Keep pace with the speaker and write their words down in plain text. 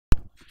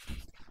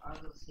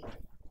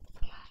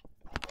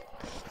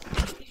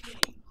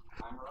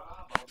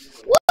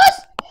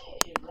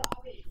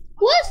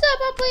What's up?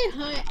 I played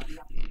hard.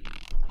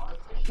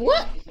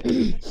 What?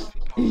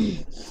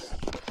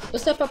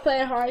 What's up? I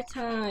played hard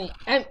time.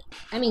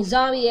 I mean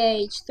zombie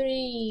age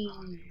 3.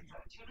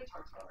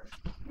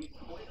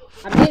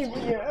 I made a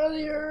video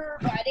earlier,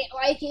 but I didn't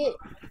like it.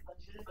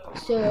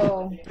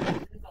 So,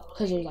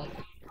 because it was like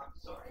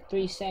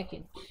 3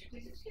 seconds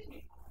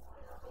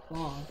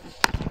long.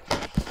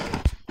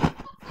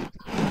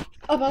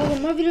 Oh, by the way,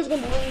 my video's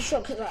gonna be really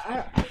short because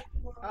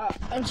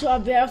until I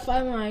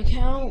verify my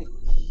account.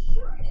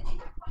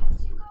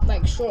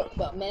 Like short,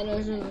 but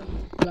manners and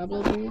blah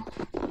blah blah.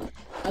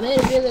 I made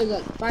a video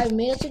like 5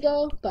 minutes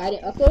ago, but I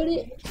didn't upload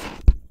it.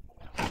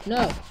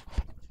 No.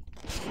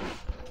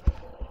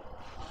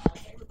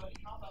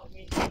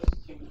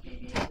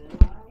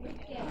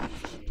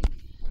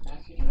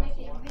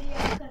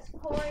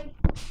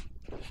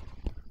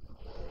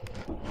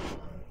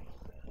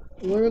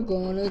 We're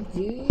gonna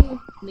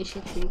do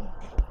mission 2.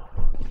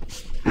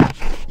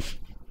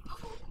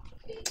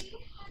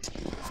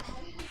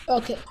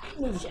 Okay,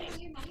 move Jack.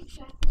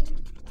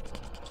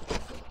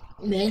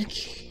 Milk.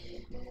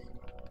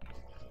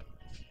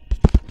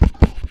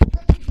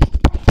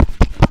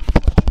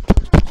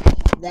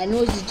 That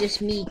noise is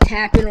just me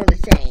tapping on the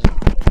thing.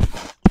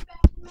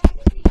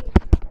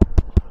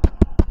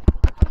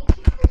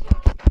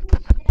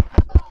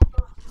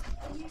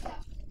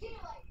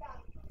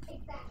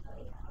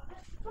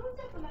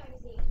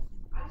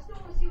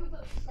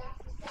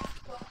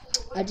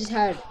 I just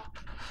had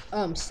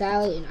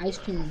salad and ice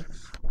cream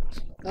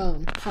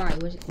pie.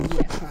 Was it?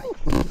 Yeah, pie.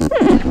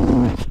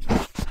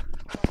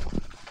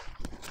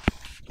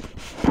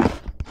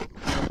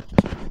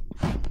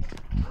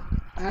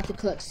 I have to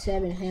collect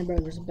 7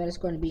 hamburgers. I bet it's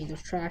going to be in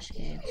those trash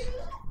cans.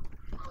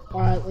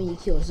 Or when you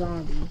kill a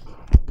zombie.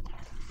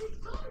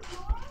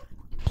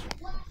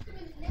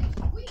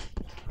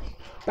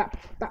 Bop,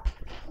 bop.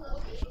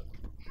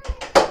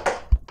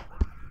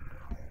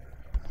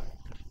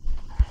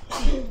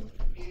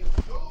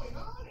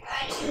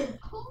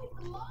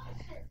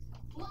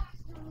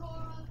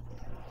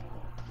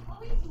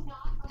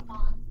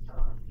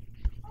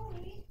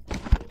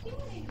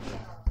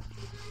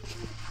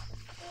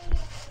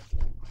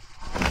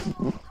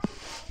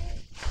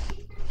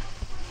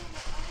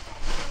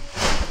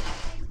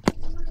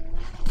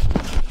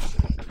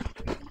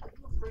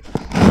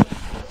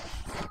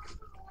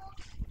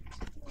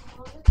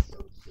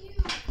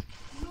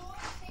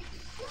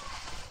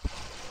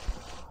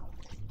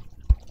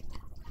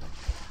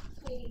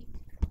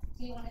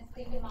 Do you want to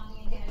stay with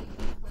mommy and daddy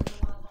for a little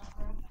while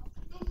longer?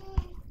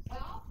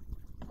 Well,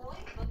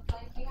 Lily, looks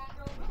like you have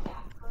your room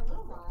back for a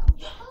little while.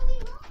 Oh, they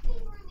love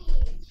Timberly.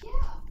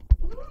 Yeah.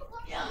 We were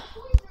watching the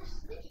boys are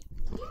asleep.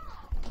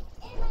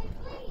 Yeah. And my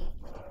plate.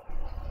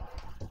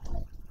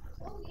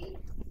 Chloe,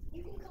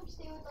 you can come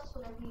stay with us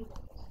whenever you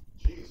want.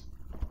 Jeez,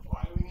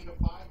 why do we need a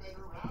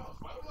 5-bedroom house?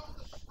 Why do we all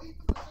have to sleep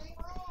in the same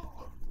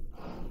room?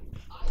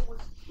 I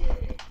was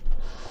kidding.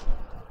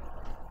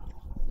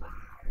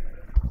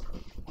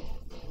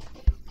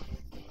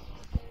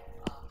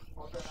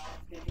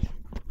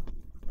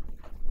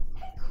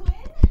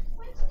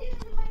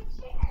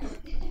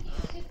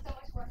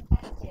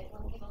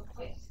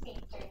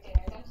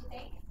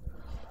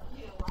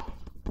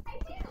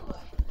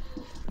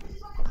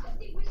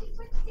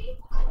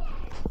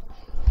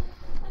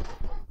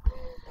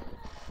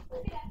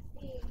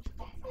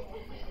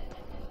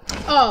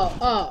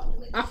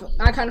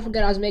 I kind of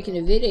forgot I was making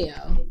a video.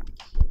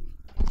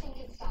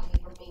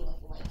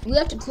 We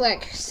have to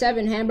collect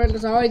 7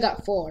 hamburgers. I already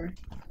got 4.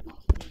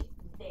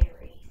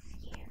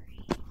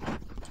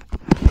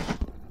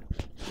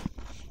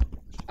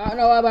 I don't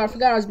know why, but I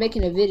forgot I was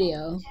making a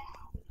video.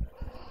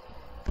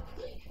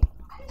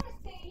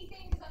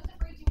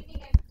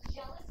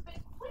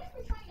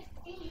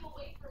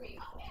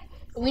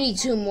 We need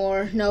 2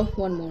 more. No,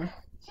 1 more.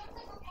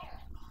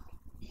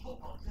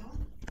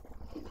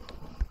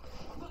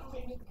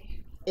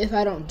 If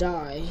I don't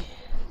die.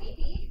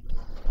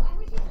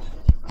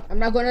 I'm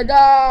not gonna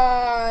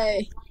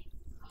die!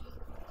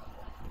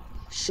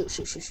 Shoot.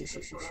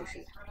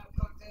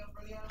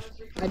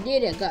 I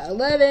did it. I got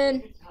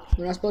 11.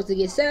 We're not supposed to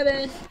get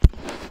 7.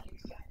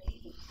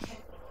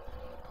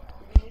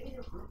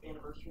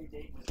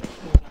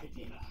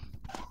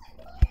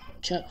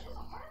 Chuck.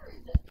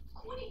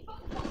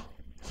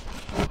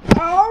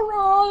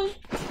 Alright.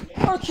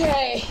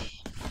 Okay.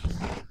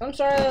 I'm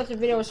sorry that the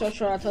video was so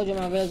short. I told you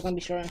my video was going to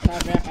be short and so I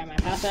verified my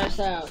password.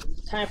 So,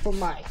 time for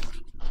Mike.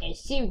 And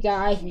see you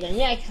guys in the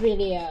next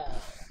video.